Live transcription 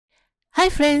Hi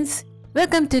friends!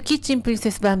 Welcome to Kitchen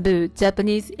Princess Bamboo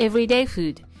Japanese Everyday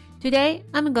Food. Today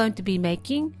I'm going to be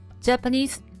making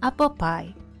Japanese apple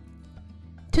pie.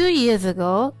 2 years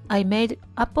ago, I made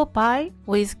apple pie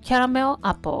with caramel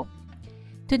apple.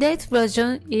 Today's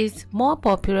version is more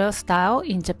popular style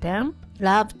in Japan,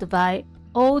 loved by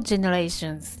all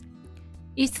generations.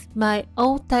 It's my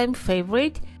all-time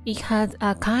favorite. It has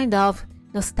a kind of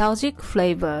nostalgic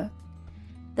flavor.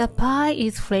 The pie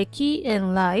is flaky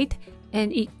and light,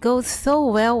 and it goes so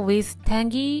well with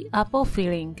tangy apple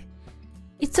filling.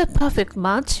 It's a perfect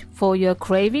match for your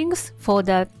cravings for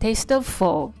the taste of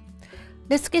fall.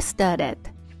 Let's get started.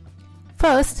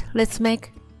 First, let's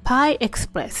make pie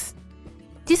express.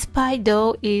 This pie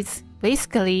dough is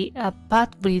basically a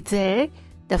pâte brisée,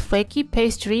 the flaky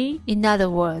pastry in other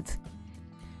words.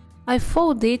 I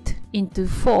fold it into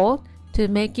 4 to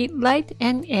make it light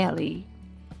and airy.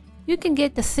 You can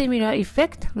get a similar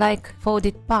effect like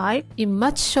folded pie in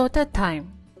much shorter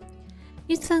time.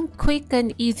 It's a quick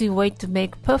and easy way to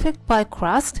make perfect pie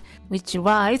crust which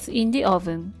rises in the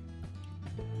oven.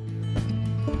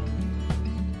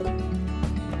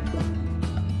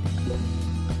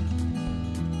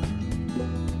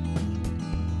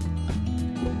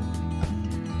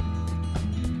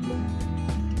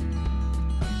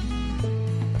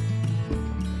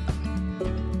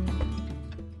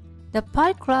 The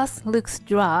pie crust looks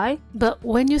dry, but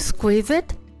when you squeeze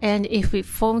it and if it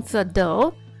forms a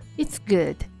dough, it's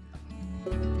good.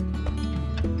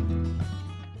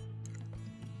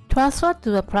 Transfer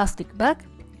to a plastic bag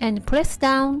and press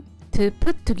down to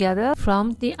put together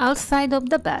from the outside of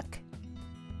the bag.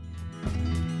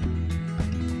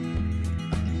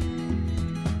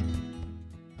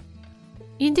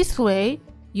 In this way,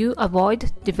 you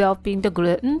avoid developing the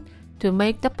gluten to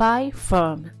make the pie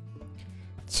firm.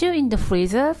 Chill in the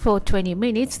freezer for 20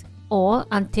 minutes or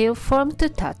until firm to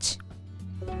touch.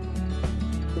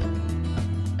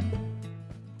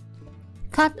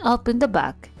 Cut open the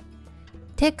bag.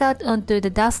 Take out onto the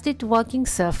dusted working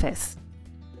surface.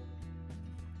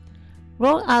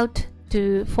 Roll out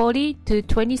to 40 to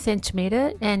 20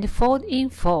 cm and fold in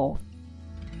 4.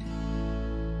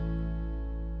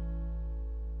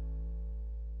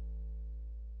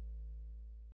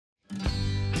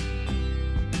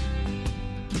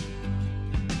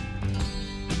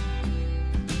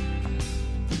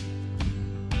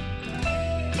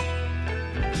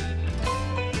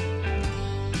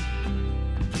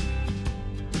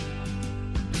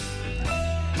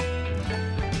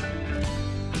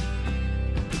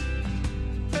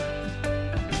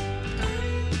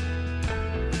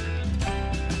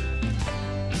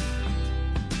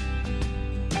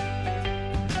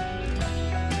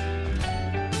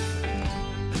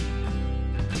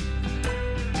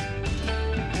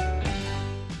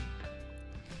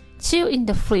 Chill in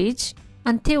the fridge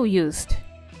until used.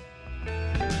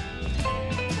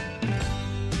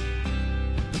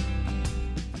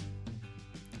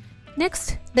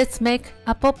 Next, let's make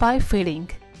apple pie filling.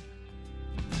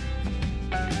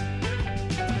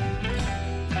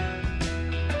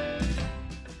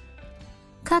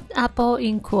 Cut apple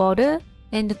in quarter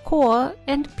and core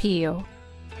and peel.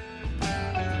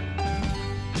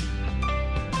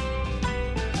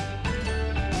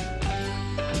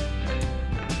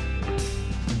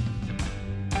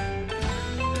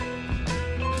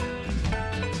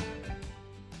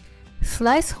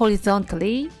 Slice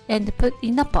horizontally and put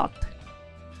in a pot.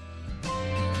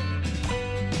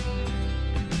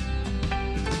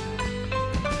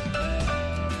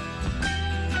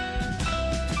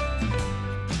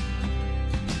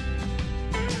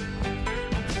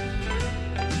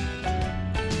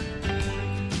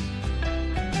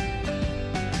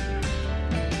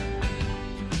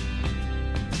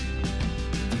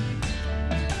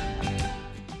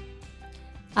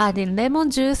 Add in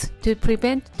lemon juice to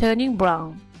prevent turning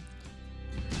brown.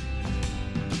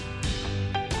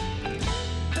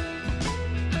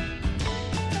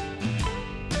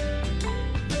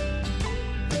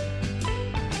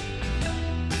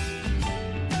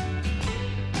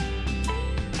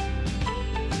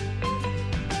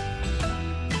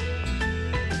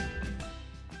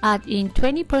 Add in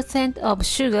 20% of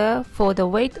sugar for the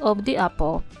weight of the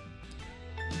apple.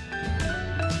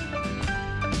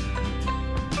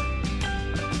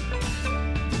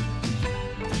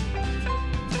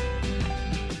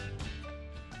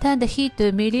 Turn the heat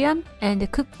to medium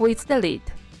and cook with the lid.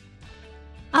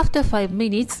 After 5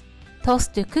 minutes,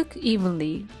 toast to cook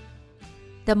evenly.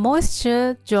 The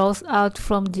moisture draws out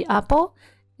from the apple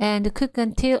and cook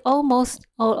until almost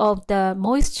all of the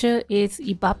moisture is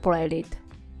evaporated.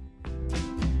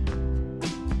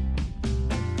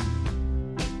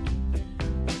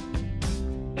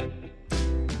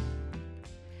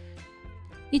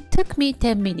 It took me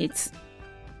 10 minutes.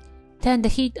 Turn the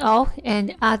heat off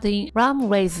and add in rum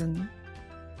raisin.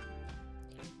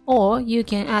 Or you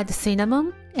can add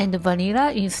cinnamon and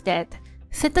vanilla instead.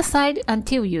 Set aside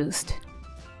until used.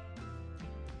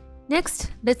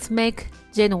 Next, let's make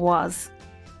Genoise.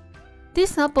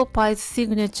 This apple pie's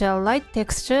signature light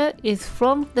texture is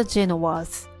from the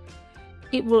Genoise.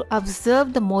 It will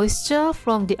absorb the moisture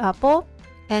from the apple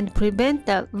and prevent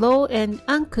the raw and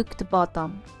uncooked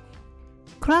bottom.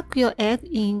 Crack your egg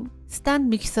in stand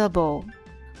mixer bowl,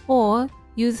 or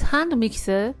use hand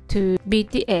mixer to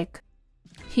beat the egg.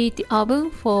 Heat the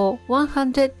oven for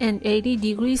 180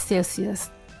 degrees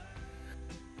Celsius.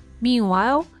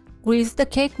 Meanwhile, grease the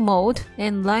cake mold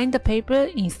and line the paper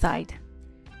inside.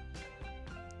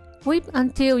 Whip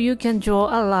until you can draw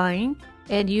a line,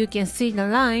 and you can see the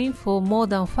line for more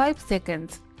than 5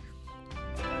 seconds.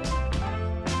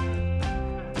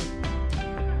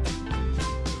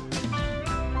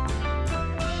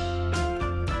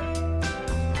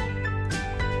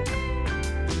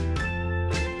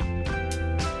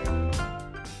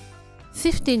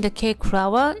 Sift in the cake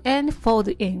flour and fold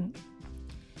in.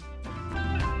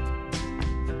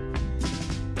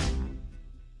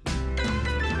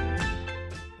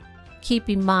 Keep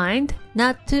in mind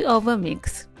not to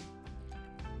overmix.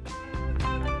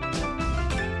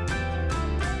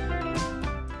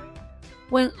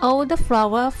 When all the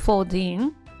flour folds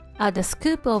in, add a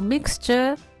scoop of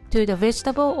mixture to the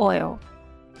vegetable oil.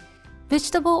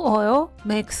 Vegetable oil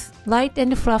makes light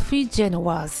and fluffy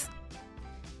Genoise.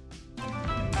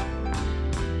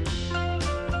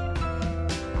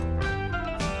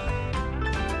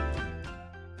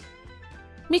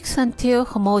 Mix until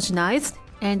homogenized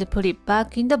and put it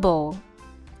back in the bowl.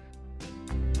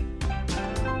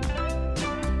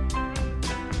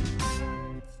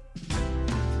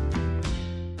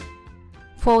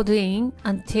 Fold in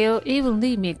until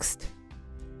evenly mixed.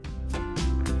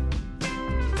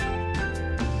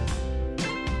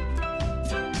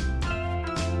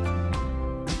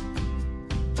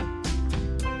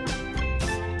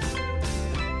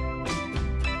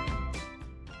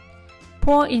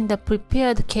 Pour in the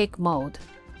prepared cake mold.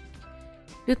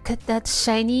 Look at that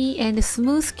shiny and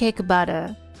smooth cake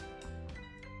batter.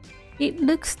 It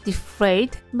looks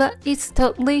deflated, but it's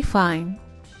totally fine.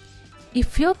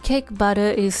 If your cake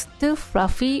batter is too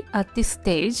fluffy at this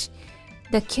stage,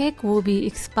 the cake will be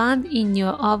expand in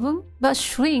your oven but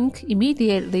shrink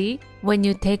immediately when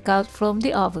you take out from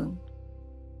the oven.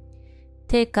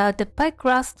 Take out the pie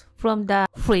crust from the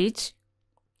fridge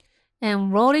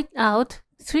and roll it out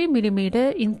 3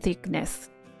 mm in thickness.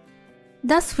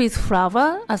 Dust with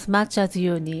flour as much as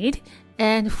you need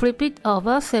and flip it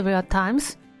over several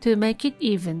times to make it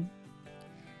even.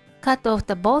 Cut off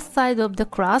the both sides of the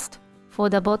crust for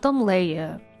the bottom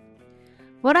layer.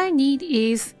 What I need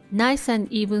is nice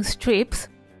and even strips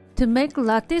to make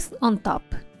lattice on top.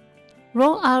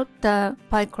 Roll out the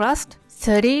pie crust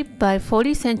 30 by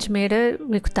 40 cm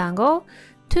rectangle,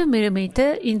 2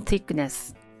 mm in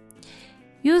thickness.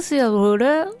 Use your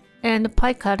ruler and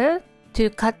pie cutter to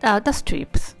cut out the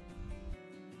strips.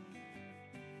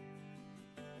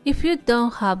 If you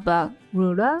don't have a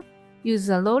ruler, use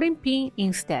a rolling pin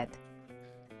instead.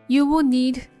 You will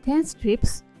need 10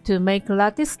 strips to make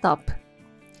lattice top.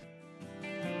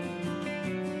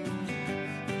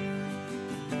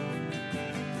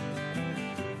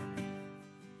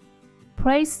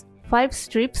 Place 5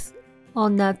 strips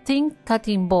on a thin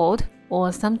cutting board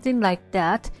or something like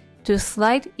that to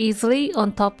slide easily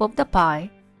on top of the pie.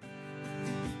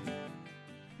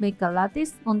 Make a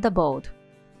lattice on the board.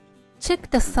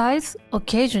 Check the size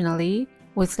occasionally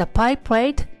with the pie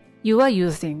plate you are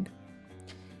using.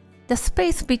 The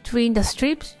space between the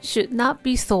strips should not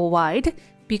be so wide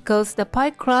because the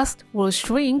pie crust will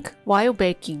shrink while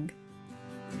baking.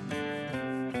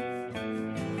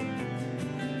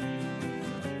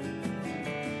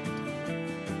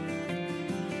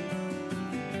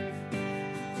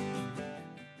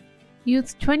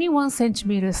 Use 21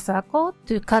 cm circle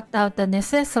to cut out the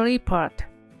necessary part.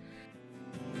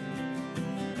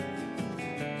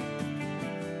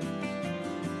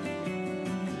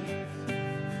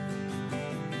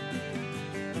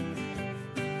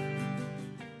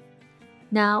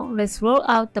 Now let's roll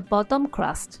out the bottom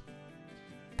crust.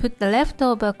 Put the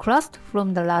leftover crust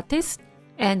from the lattice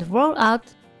and roll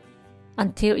out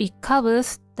until it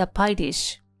covers the pie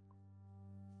dish.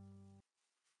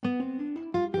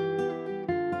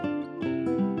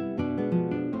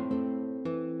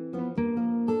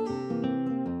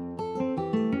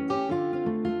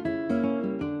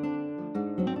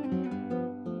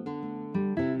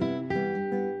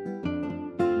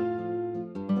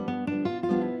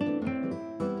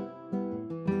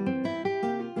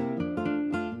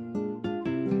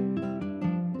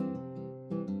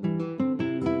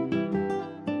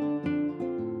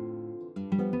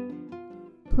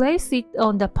 Place it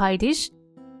on the pie dish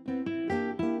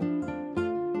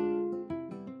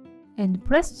and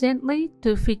press gently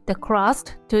to fit the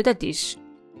crust to the dish.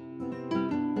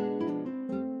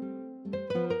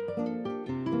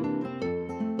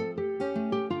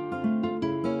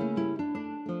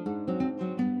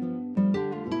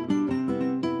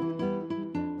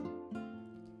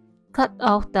 Cut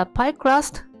off the pie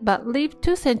crust but leave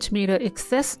 2 cm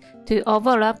excess to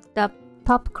overlap the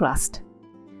top crust.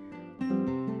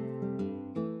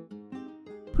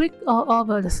 Prick all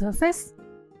over the surface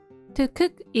to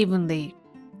cook evenly.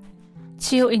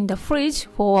 Chill in the fridge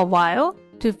for a while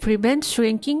to prevent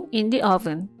shrinking in the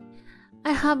oven.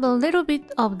 I have a little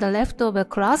bit of the leftover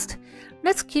crust.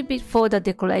 Let's keep it for the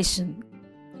decoration.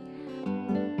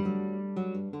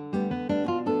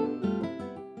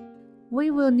 We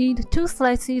will need 2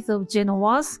 slices of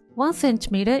Genoise 1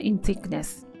 cm in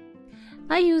thickness.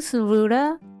 I use a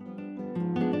ruler,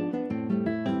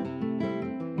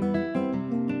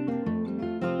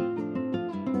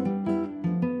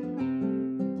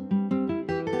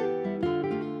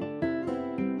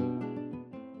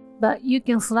 but you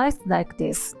can slice like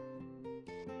this.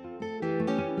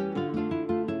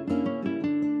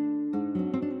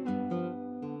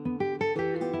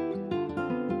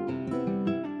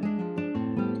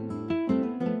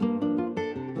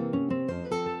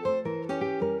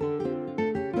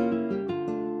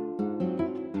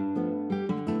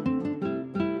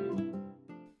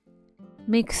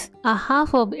 Mix a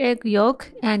half of egg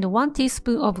yolk and 1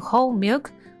 teaspoon of whole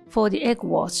milk for the egg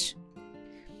wash.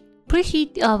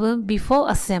 Preheat the oven before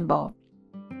assemble.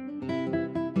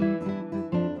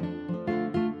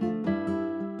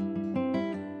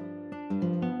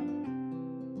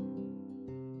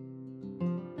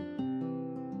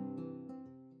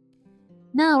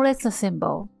 Now let's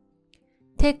assemble.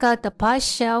 Take out the pie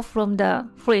shell from the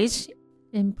fridge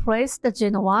and place the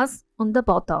Genoise on the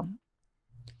bottom.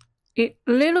 It's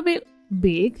a little bit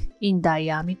big in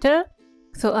diameter,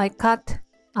 so I cut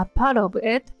a part of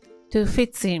it to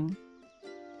fit in.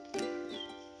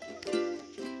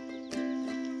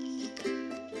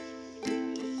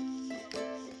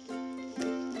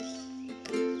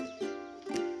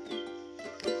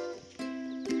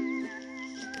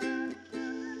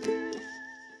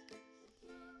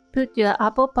 Put your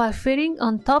apple pie filling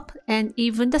on top and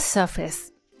even the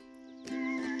surface.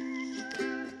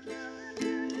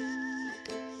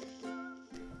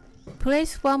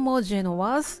 Place 1 more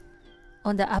Genoise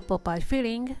on the apple pie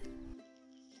filling.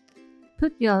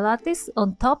 Put your lattice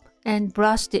on top and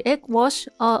brush the egg wash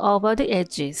all over the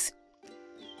edges.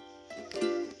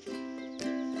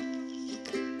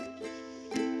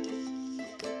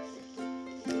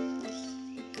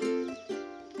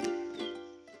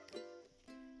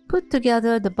 Put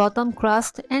together the bottom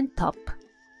crust and top.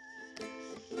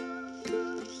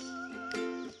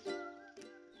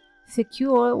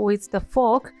 Secure with the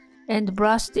fork and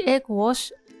brush the egg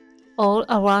wash all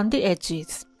around the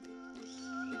edges.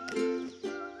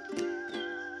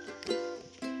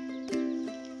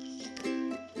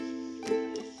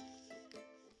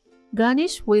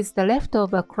 Garnish with the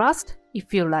leftover crust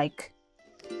if you like.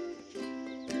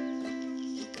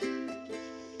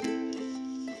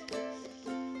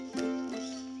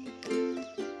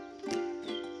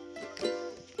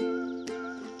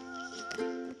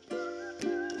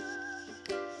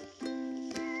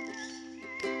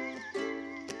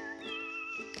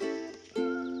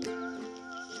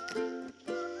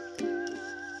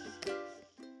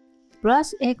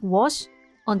 Brush egg wash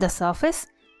on the surface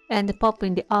and pop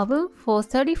in the oven for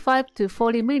 35 to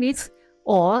 40 minutes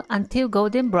or until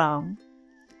golden brown.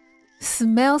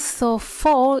 Smells so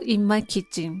fall in my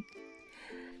kitchen.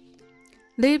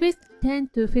 Leave it 10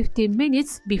 to 15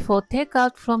 minutes before take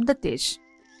out from the dish.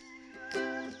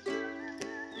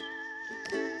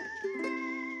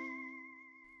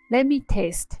 Let me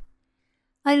taste.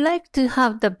 I like to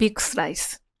have the big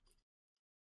slice.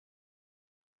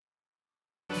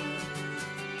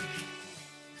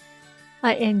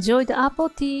 I enjoy the apple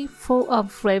tea full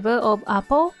of flavor of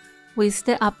apple with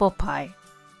the apple pie.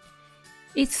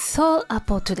 It's so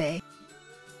apple today.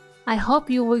 I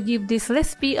hope you will give this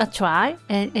recipe a try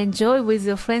and enjoy with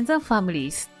your friends and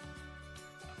families.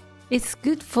 It's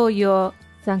good for your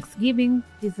Thanksgiving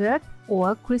dessert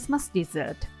or Christmas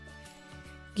dessert.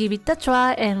 Give it a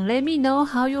try and let me know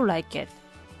how you like it.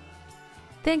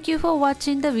 Thank you for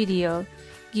watching the video.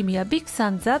 Give me a big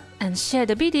thumbs up and share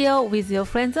the video with your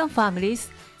friends and families,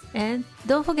 and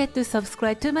don't forget to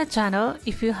subscribe to my channel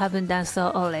if you haven't done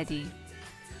so already.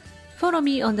 Follow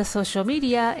me on the social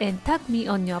media and tag me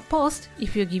on your post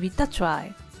if you give it a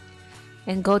try.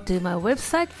 And go to my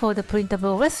website for the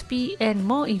printable recipe and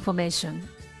more information.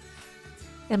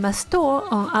 and my store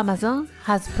on Amazon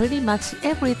has pretty much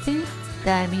everything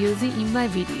that I'm using in my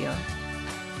video.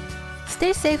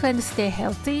 Stay safe and stay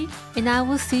healthy, and I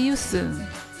will see you soon.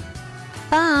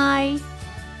 Bye!